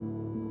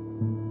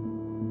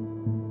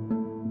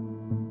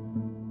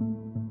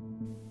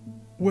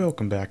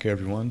Welcome back,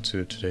 everyone,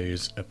 to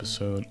today's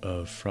episode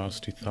of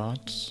Frosty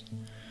Thoughts.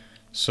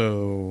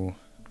 So,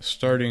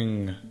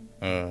 starting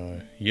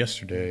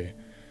yesterday,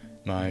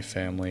 my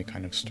family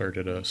kind of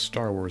started a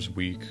Star Wars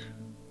week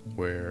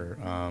where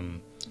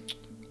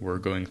we're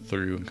going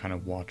through and kind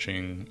of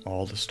watching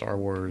all the Star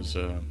Wars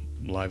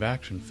live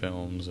action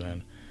films,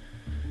 and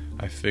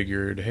I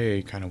figured,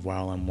 hey, kind of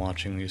while I'm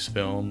watching these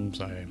films,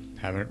 I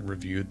haven't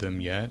reviewed them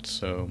yet,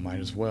 so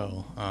might as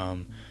well.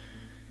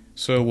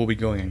 So we'll be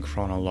going in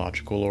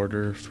chronological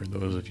order. For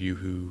those of you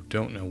who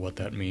don't know what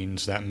that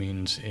means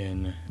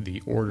in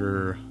the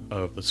order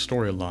of the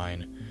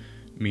storyline,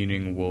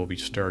 meaning we'll be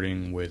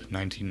starting with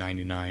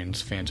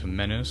 1999's Phantom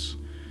Menace.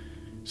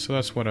 So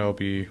that's what I'll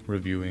be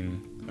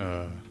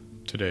reviewing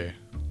today,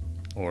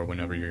 or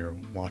whenever you're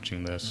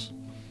watching this.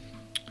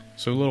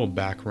 So a little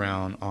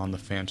background on the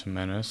Phantom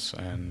Menace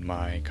and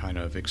my kind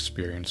of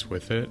experience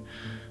with it.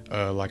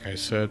 Like I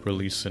said,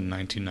 released in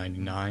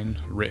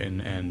 1999,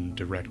 written and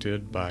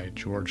directed by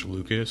George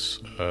Lucas,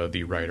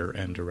 the writer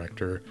and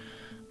director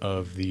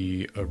of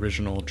the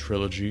original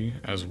trilogy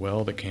as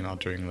well, that came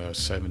out during the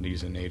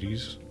 70s and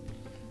 80s.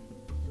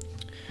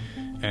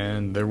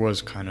 And there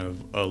was kind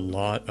of a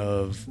lot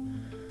of,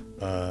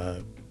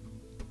 I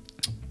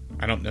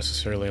don't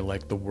necessarily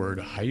like the word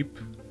hype,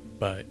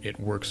 but it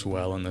works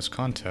well in this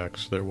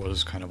context. There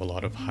was kind of a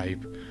lot of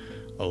hype,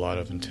 a lot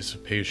of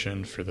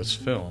anticipation for this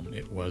film.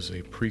 It was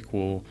a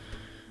prequel,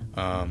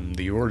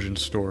 the origin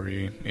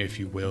story, if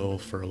you will,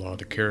 for a lot of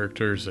the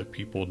characters that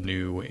people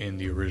knew in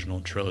the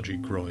original trilogy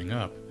growing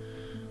up.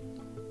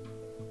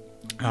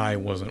 I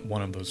wasn't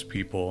one of those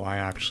people. I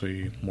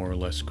actually more or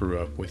less grew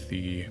up with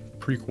the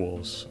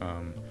prequels,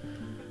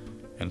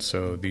 and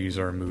so these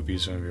are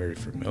movies I'm very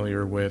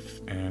familiar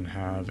with and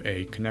have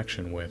a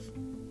connection with.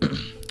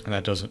 And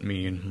that doesn't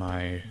mean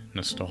my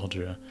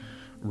nostalgia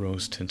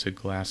rose-tinted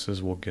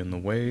glasses will get in the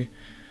way.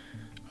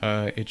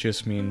 It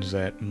just means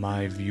that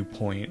my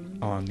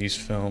viewpoint on these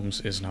films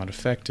is not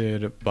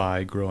affected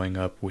by growing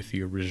up with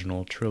the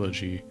original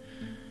trilogy.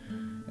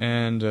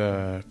 And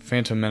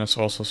Phantom Menace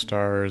also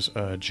stars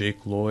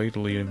Jake Lloyd,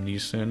 Liam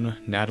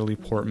Neeson, Natalie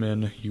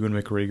Portman, Ewan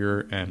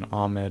McGregor, and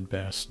Ahmed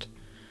Best.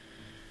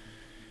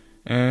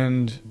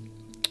 And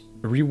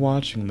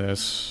rewatching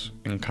this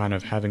and kind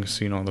of having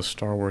seen all the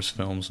Star Wars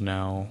films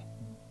now,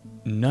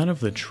 none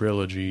of the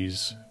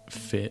trilogies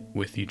fit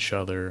with each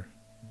other.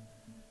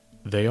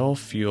 They all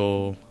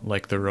feel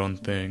like their own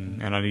thing,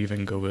 and I'd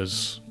even go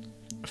as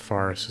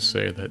far as to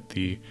say that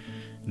the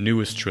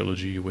newest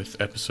trilogy with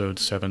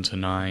episodes 7 to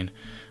 9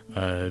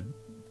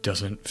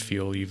 doesn't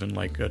feel even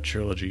like a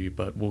trilogy,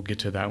 but we'll get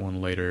to that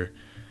one later.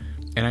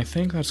 And I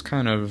think that's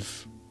kind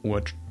of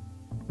what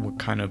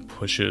kind of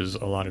pushes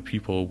a lot of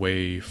people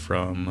away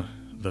from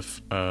the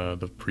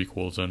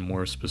prequels, and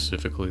more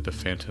specifically the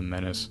Phantom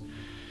Menace,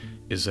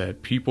 is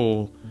that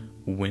people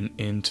went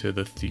into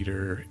the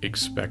theater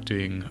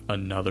expecting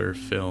another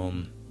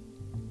film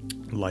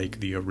like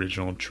the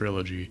original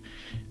trilogy.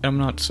 And I'm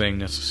not saying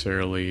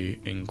necessarily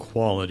in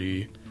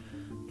quality,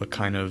 but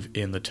kind of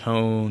in the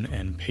tone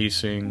and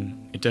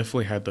pacing. It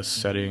definitely had the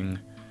setting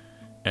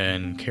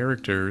and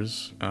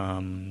characters,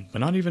 but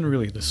not even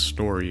really the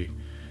story.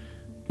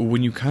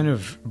 When you kind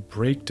of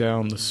break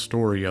down the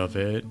story of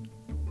it,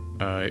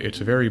 it's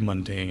very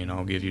mundane.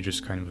 I'll give you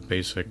just kind of a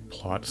basic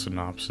plot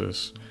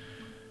synopsis.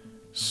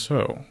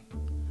 So,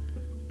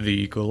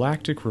 the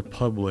Galactic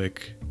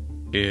Republic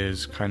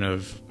is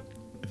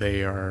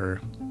they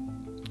are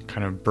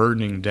kind of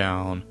burdening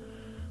down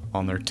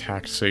on their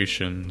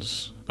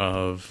taxations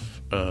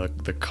of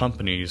the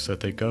companies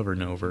that they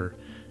govern over.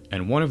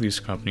 And one of these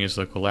companies,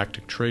 the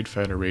Galactic Trade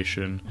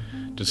Federation,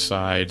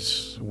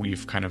 decides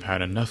we've kind of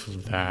had enough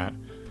of that,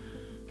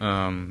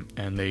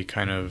 and they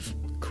kind of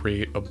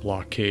create a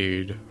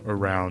blockade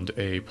around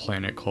a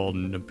planet called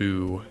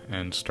Naboo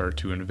and start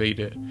to invade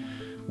it,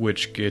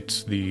 which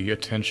gets the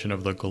attention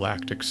of the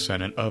Galactic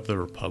Senate of the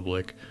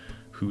Republic,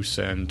 who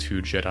send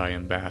 2 Jedi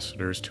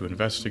ambassadors to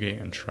investigate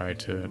and try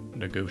to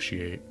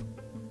negotiate.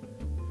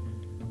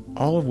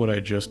 All of what I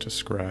just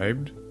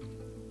described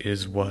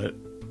is what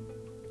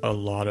a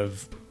lot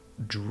of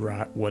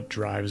what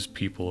drives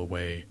people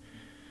away.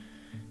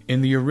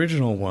 In the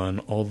original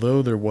one,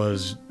 although there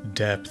was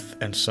depth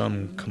and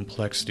some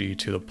complexity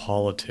to the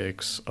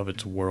politics of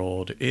its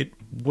world, it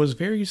was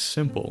very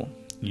simple.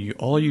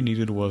 All you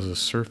needed was a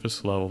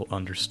surface level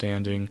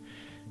understanding,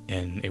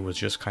 and it was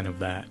just kind of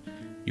that.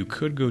 You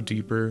could go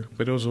deeper,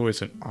 but it was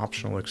always an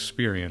optional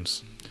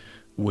experience.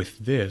 With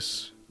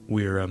this,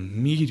 we are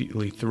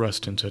immediately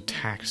thrust into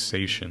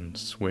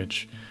taxations,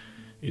 which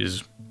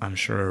is, I'm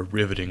sure, a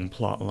riveting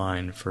plot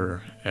line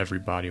for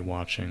everybody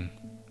watching.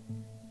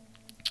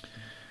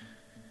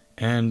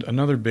 And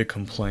another big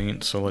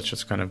complaint, so let's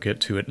just kind of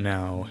get to it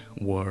now,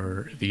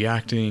 were the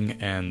acting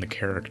and the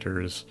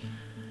characters.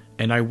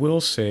 And I will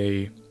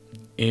say,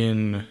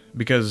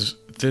 because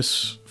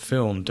this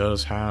film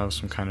does have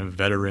some kind of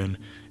veteran,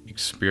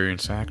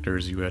 experienced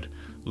actors. You had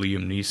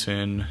Liam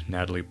Neeson,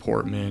 Natalie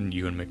Portman,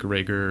 Ewan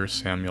McGregor,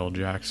 Samuel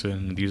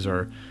Jackson. These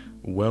are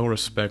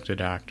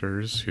well-respected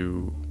actors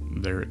who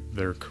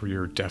their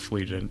career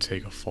definitely didn't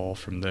take a fall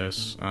from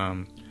this.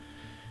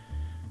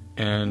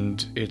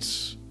 And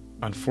it's,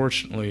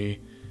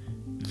 unfortunately,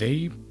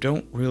 they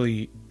don't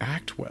really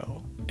act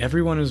well.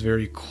 Everyone is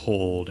very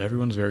cold.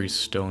 Everyone's very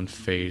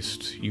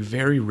stone-faced. You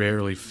very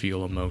rarely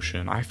feel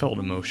emotion. I felt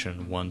emotion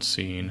in one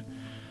scene,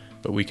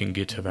 but we can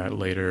get to that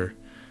later.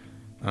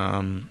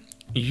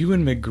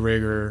 Ewan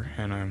McGregor,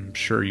 and I'm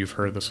sure you've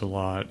heard this a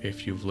lot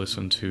if you've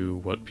listened to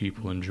what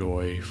people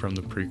enjoy from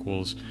the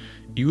prequels,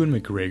 Ewan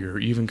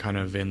McGregor, even kind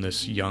of in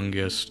this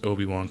youngest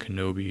Obi-Wan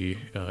Kenobi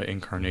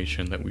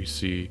incarnation that we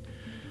see,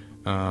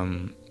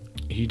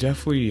 he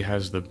definitely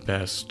has the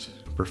best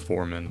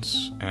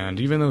performance. And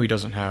even though he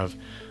doesn't have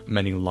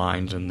many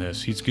lines in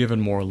this, he's given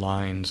more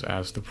lines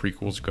as the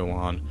prequels go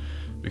on,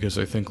 because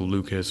I think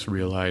Lucas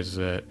realized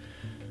that,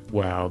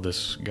 wow,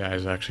 this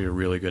guy's actually a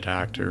really good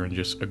actor and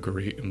just a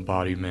great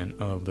embodiment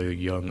of the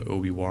young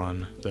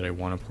Obi-Wan that I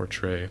want to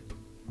portray.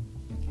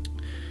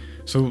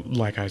 So,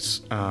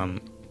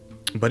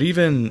 but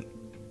even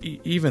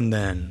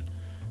then,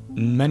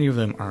 many of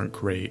them aren't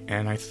great,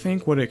 and I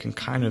think what it can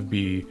kind of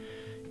be,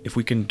 if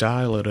we can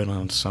dial it in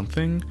on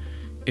something,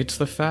 it's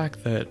the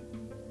fact that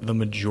the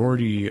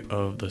majority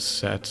of the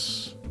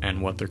sets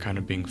and what they're kind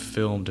of being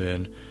filmed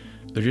in,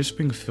 they're just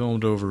being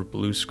filmed over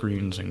blue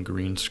screens and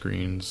green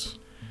screens.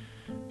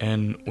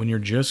 And when you're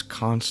just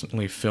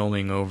constantly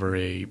filming over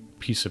a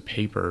piece of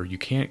paper, you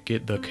can't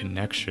get the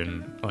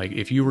connection. Like,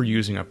 if you were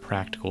using a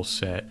practical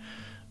set,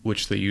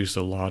 which they used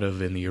a lot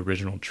of in the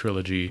original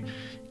trilogy,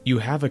 you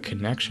have a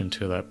connection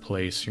to that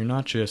place. You're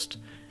not just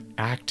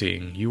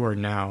acting, you are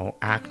now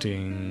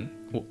acting.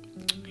 Well,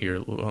 here,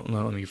 let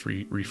me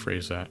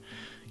rephrase that.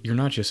 You're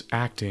not just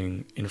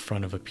acting in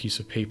front of a piece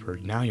of paper,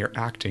 now you're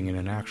acting in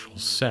an actual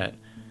set.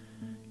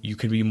 You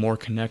can be more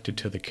connected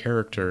to the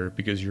character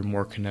because you're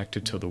more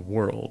connected to the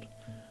world.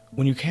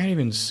 When you can't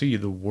even see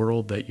the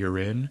world that you're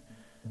in,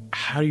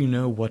 how do you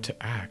know what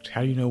to act?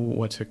 How do you know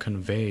what to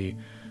convey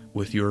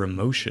with your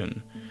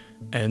emotion?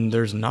 And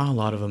there's not a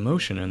lot of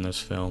emotion in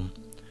this film.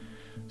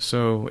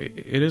 So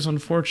it is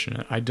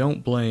unfortunate. I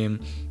don't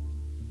blame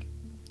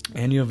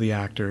any of the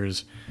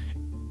actors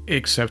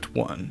except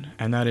one,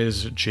 and that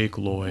is Jake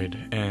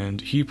Lloyd.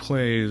 And he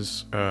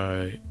plays...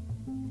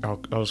 I'll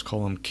just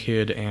call him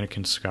Kid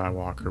Anakin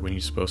Skywalker when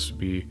he's supposed to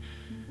be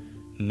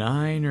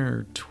 9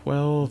 or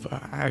 12.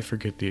 I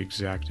forget the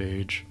exact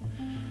age.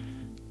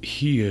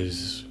 He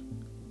is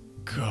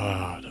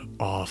god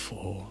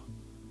awful.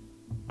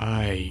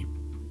 I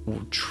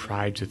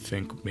tried to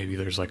think maybe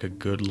there's like a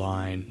good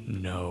line.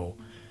 No.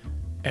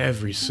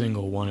 Every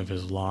single one of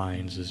his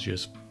lines is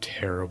just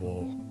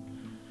terrible.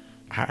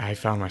 I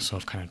found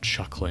myself kind of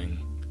chuckling,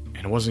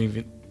 and it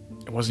wasn't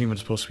even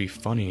supposed to be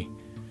funny.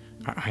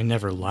 I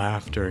never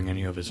laughed during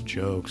any of his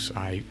jokes.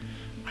 I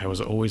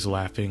was always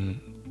laughing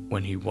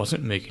when he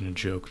wasn't making a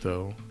joke,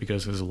 though,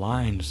 because his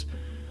lines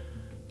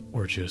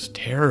were just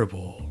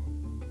terrible.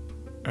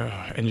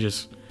 And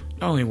just,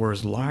 not only were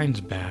his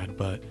lines bad,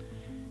 but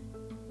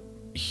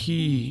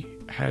he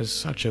has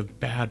such a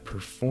bad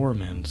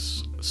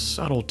performance.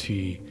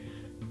 Subtlety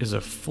is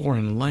a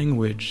foreign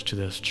language to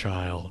this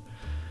child,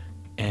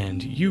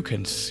 and you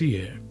can see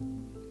it.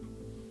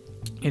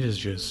 It is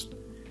just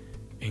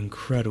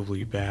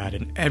incredibly bad,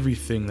 and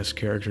everything this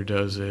character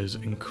does is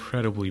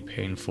incredibly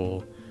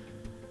painful.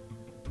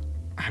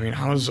 I mean,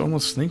 I was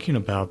almost thinking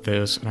about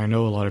this, and I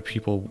know a lot of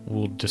people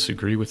will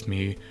disagree with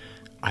me.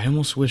 I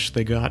almost wish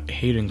they got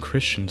Hayden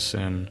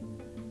Christensen,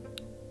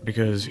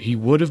 because he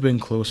would have been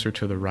closer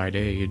to the right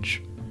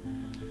age,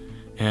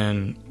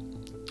 and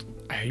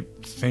I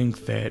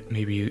think that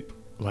maybe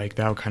like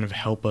that would kind of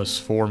help us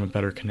form a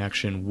better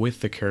connection with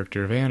the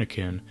character of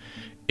Anakin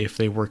if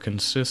they were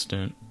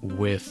consistent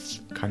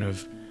with kind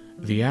of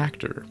the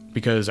actor.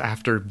 Because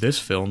after this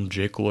film,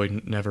 Jake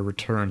Lloyd never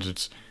returns.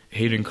 It's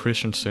Hayden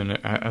Christensen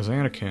as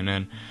Anakin,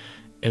 and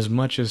as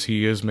much as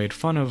he is made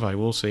fun of, I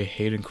will say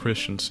Hayden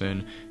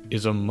Christensen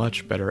is a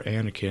much better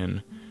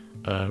Anakin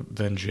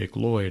than Jake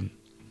Lloyd.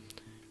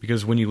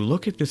 Because when you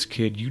look at this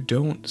kid, you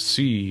don't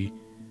see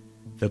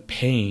the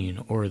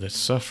pain or the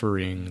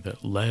suffering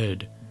that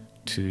led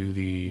to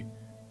the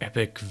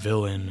epic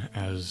villain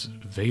as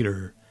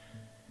Vader.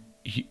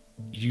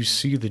 You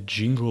see the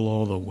jingle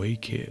all the way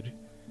kid,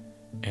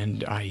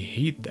 and I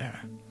hate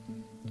that.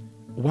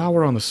 While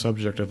we're on the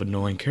subject of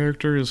annoying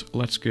characters,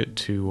 let's get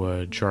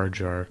to Jar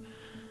Jar.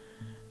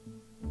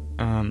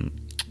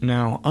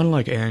 Now,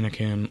 unlike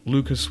Anakin,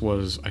 Lucas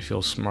was, I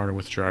feel, smarter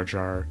with Jar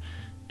Jar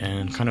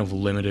and kind of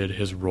limited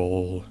his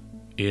role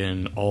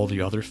in all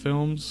the other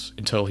films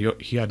until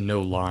he had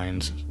no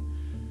lines.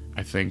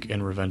 I think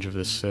in Revenge of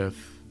the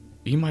Sith,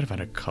 he might have had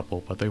a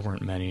couple, but they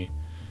weren't many.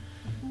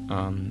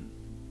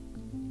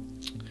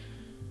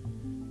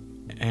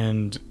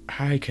 And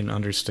I can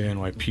understand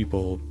why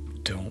people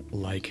don't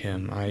like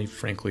him. I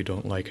frankly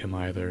don't like him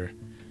either.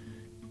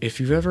 If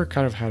you've ever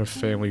kind of had a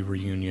family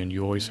reunion,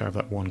 you always have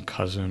that one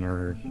cousin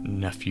or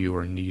nephew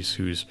or niece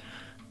who's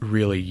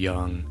really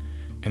young,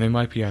 and they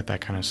might be at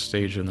that kind of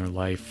stage in their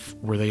life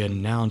where they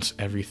announce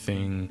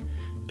everything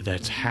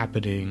that's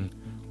happening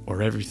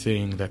or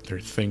everything that they're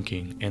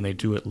thinking, and they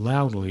do it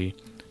loudly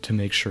to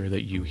make sure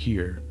that you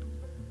hear.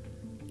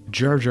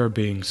 Jar Jar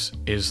Binks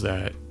is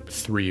that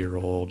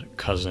 3-year-old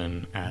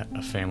cousin at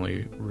a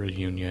family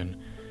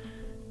reunion,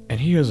 and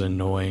he is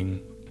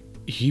annoying.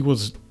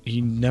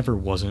 He never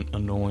wasn't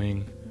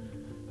annoying.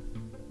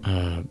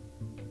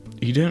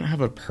 He didn't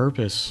have a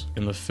purpose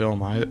in the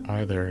film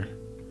either.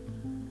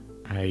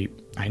 I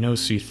know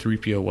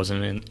C-3PO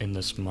wasn't in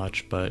this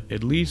much, but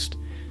at least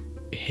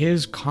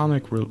his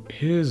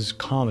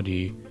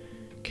comedy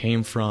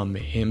came from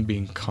him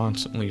being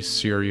constantly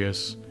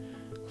serious,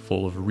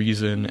 full of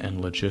reason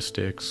and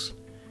logistics,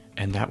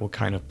 and that would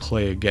kind of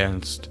play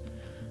against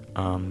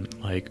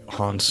like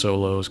Han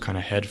Solo's kind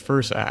of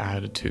head-first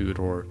attitude,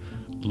 or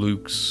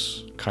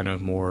Luke's kind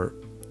of more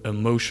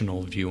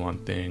emotional view on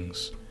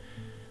things.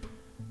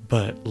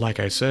 But like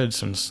I said,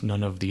 since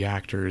none of the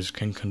actors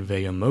can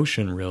convey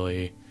emotion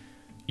really,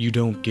 you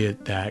don't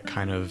get that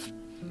kind of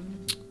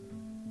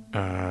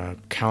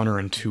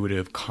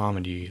counterintuitive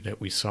comedy that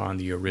we saw in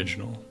the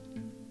original.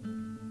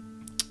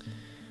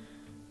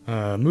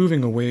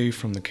 Moving away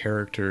from the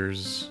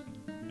characters,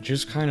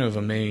 just kind of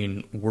a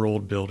main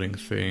world-building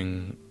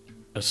thing.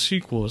 A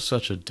sequel is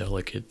such a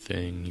delicate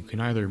thing. You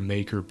can either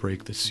make or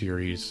break the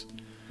series.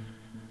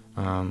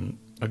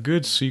 A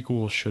good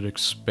sequel should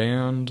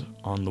expand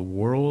on the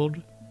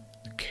world,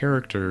 the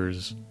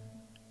characters,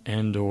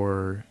 and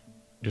or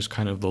just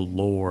kind of the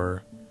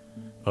lore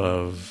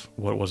of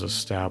what was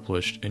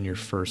established in your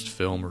first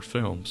film or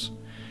films.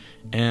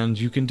 And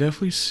you can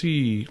definitely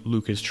see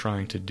Lucas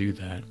trying to do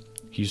that.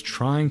 He's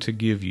trying to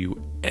give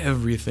you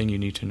everything you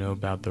need to know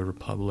about the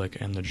Republic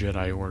and the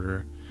Jedi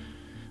Order,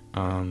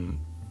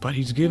 but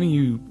he's giving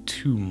you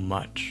too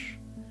much.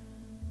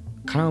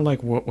 Kind of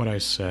like what I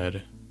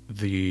said,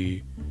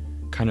 the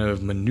kind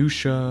of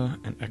minutia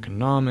and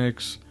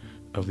economics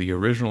of the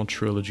original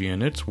trilogy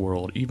and its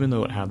world, even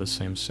though it had the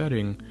same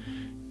setting,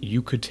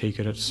 you could take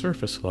it at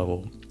surface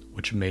level,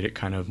 which made it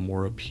kind of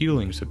more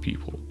appealing to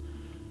people.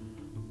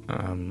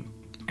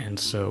 And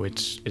so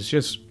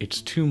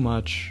it's too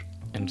much,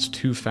 and it's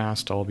too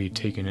fast to all be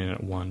taken in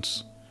at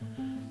once.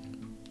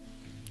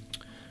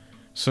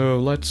 So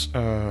let's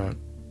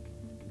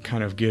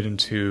kind of get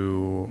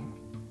into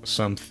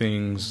some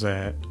things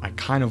that I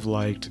kind of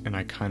liked and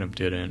I kind of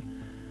didn't.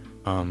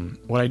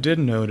 What I did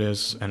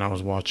notice, and I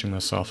was watching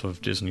this off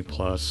of Disney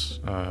Plus,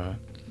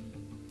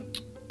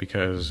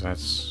 because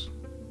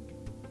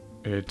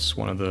it's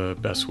one of the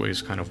best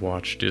ways to kind of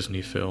watch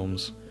Disney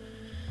films,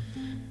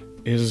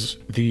 is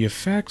the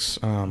effects.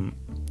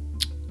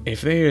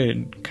 If they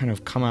had kind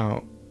of come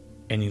out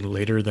any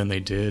later than they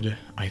did,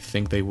 I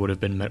think they would have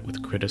been met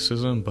with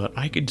criticism, but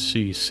I could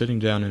see sitting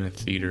down in a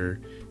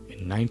theater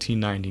in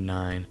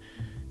 1999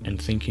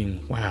 and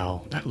thinking,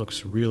 wow, that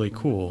looks really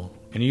cool.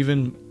 And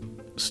even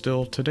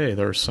still today,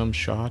 there are some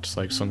shots,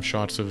 like some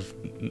shots of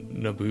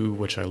Naboo,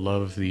 which I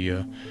love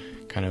the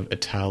kind of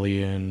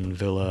Italian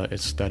villa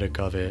aesthetic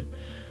of it.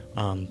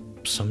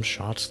 Some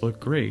shots look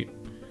great,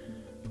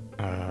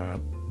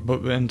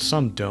 and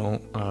some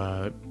don't.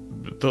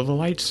 The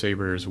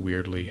lightsabers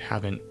weirdly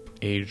haven't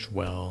aged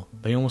well.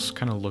 They almost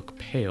kind of look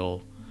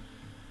pale.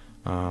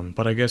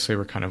 But I guess they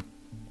were kind of,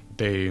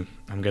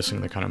 I'm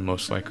guessing they kind of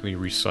most likely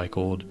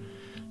recycled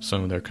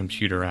some of their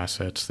computer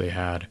assets they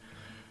had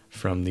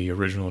from the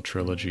original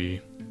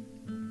trilogy.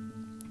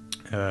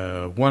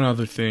 One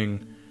other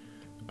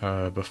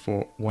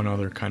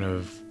kind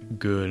of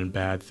good and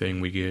bad thing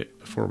we get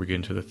before we get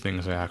into the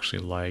things I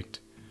actually liked.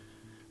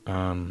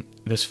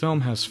 This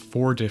film has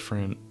 4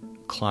 different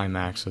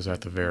climaxes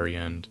at the very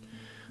end.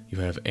 You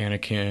have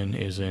Anakin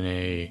is in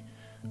a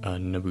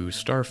Naboo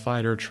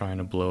starfighter trying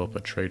to blow up a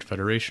Trade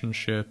Federation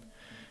ship.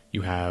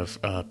 You have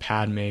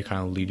Padme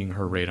kind of leading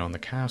her raid on the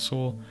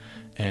castle,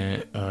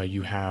 and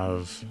you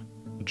have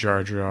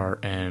Jar Jar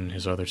and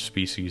his other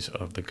species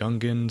of the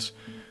Gungans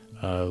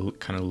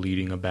kind of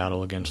leading a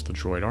battle against the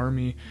droid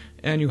army,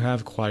 and you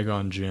have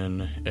Qui-Gon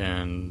Jinn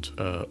and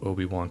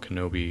Obi-Wan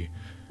Kenobi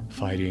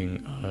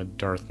fighting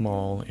Darth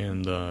Maul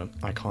in the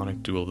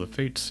iconic Duel of the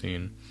Fates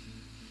scene.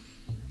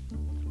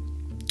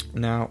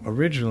 Now,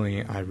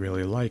 originally, I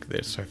really liked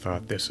this. I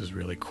thought this is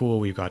really cool.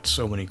 We've got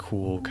so many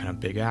cool kind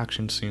of big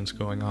action scenes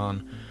going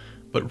on.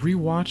 But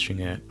rewatching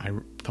it, I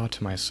thought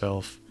to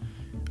myself,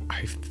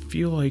 I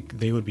feel like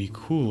they would be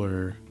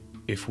cooler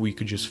if we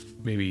could just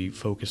maybe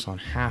focus on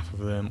half of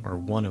them or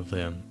one of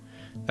them.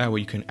 That way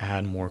you can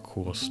add more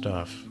cool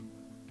stuff.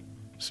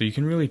 So you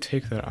can really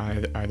take that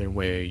either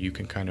way. You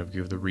can kind of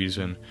give the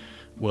reason,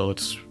 well,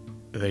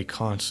 they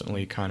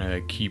constantly kind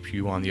of keep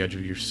you on the edge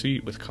of your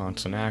seat with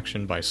constant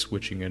action by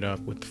switching it up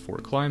with the 4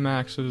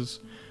 climaxes.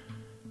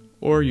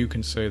 Or you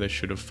can say they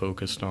should have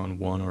focused on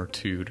 1 or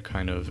 2 to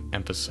kind of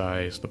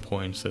emphasize the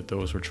points that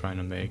those were trying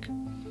to make.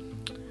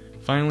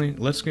 Finally,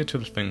 let's get to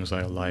the things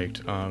I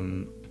liked.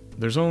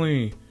 There's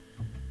only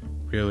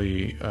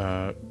really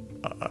a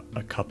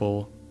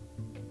couple.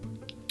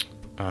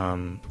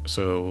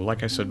 So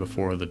like I said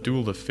before, the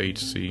Duel of Fate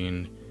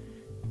scene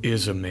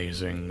is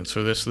amazing.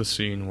 So this is the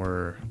scene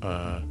where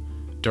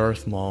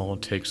Darth Maul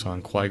takes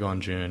on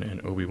Qui-Gon Jinn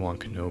and Obi-Wan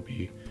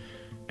Kenobi.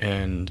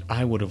 And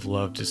I would have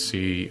loved to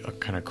see a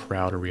kind of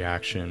crowd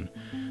reaction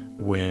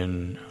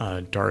when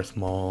Darth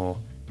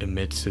Maul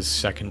emits his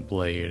second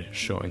blade,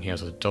 showing he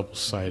has a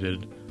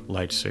double-sided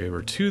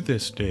lightsaber. To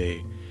this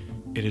day,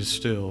 it is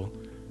still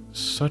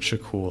such a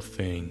cool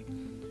thing,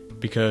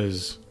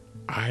 because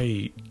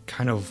I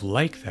kind of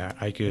like that.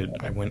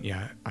 I went,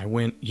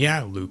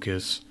 yeah,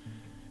 Lucas,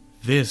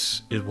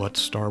 this is what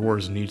Star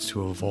Wars needs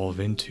to evolve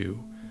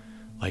into.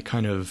 Like,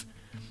 kind of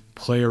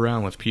play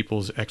around with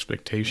people's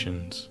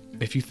expectations.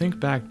 If you think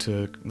back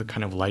to the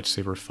kind of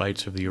lightsaber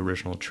fights of the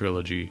original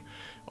trilogy,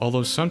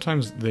 although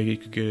sometimes they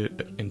could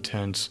get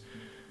intense,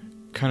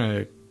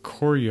 the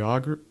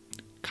choreography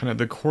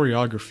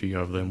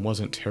of them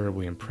wasn't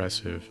terribly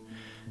impressive.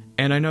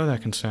 And I know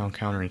that can sound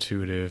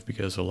counterintuitive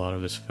because a lot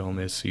of this film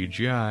is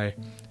CGI,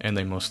 and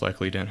they most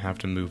likely didn't have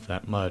to move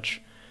that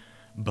much.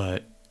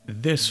 But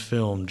this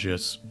film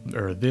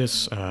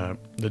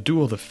the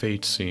Duel of the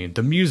Fates scene,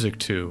 the music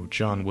too,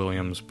 John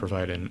Williams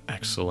provided an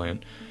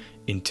excellent,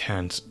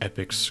 intense,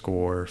 epic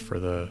score for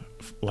the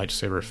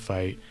lightsaber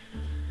fight.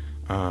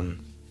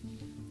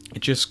 It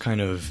just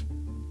kind of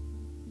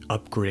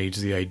upgrades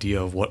the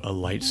idea of what a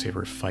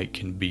lightsaber fight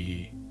can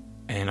be.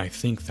 And I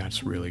think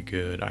that's really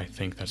good. I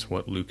think that's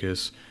what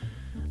Lucas,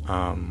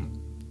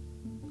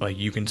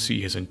 you can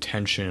see his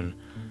intention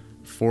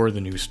for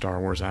the new Star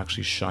Wars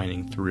actually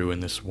shining through in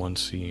this one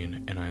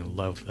scene, and I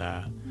love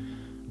that.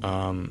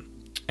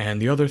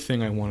 And the other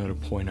thing I wanted to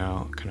point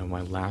out, kind of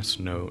my last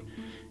note,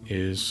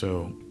 is,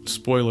 so,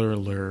 spoiler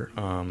alert,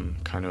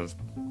 kind of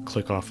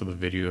click off of the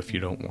video if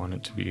you don't want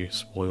it to be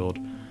spoiled.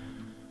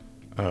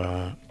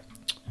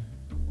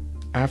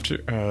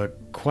 After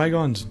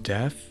Qui-Gon's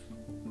death,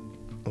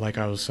 like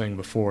I was saying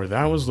before,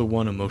 that was the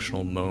one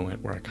emotional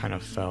moment where I kind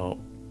of felt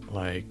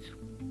like,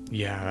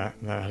 yeah,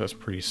 that is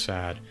pretty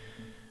sad.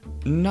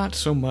 Not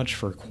so much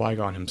for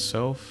Qui-Gon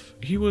himself.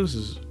 He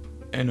was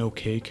an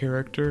okay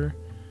character,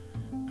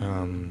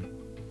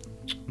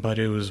 but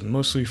it was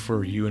mostly for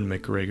Obi-Wan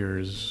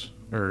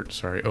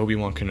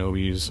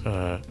Kenobi's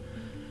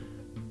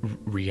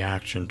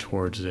reaction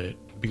towards it,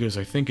 because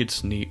I think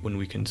it's neat when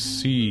we can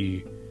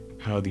see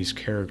how these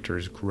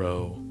characters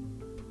grow,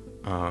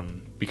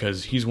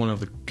 because he's one of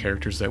the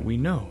characters that we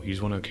know.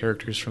 He's one of the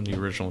characters from the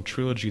original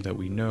trilogy that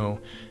we know,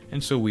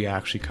 and so we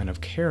actually kind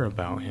of care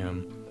about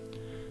him,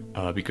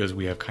 because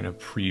we have kind of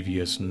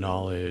previous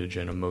knowledge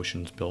and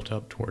emotions built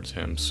up towards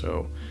him.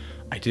 So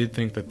I did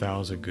think that that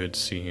was a good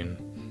scene.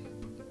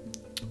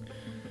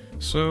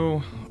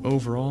 So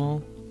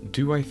overall,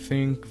 do I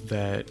think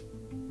that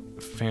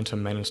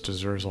Phantom Menace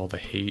deserves all the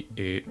hate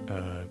it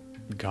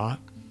got?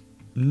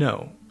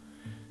 No.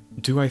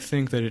 Do I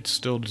think that it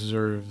still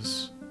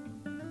deserves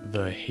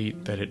the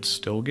hate that it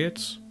still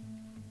gets?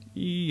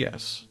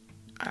 Yes.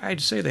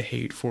 I'd say the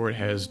hate for it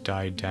has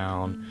died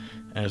down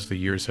as the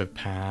years have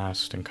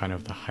passed and kind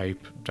of the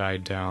hype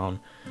died down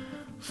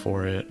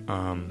for it.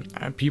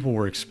 People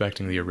were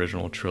expecting the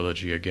original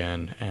trilogy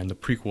again, and the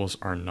prequels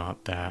are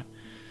not that.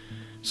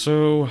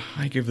 So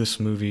I give this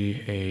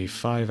movie a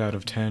 5 out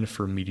of 10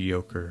 for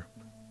mediocre.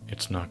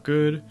 It's not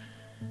good.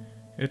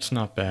 It's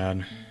not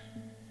bad.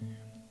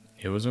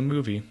 It was a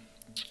movie.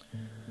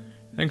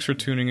 Thanks for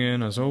tuning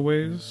in as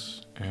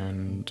always,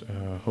 and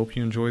hope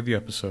you enjoyed the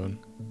episode.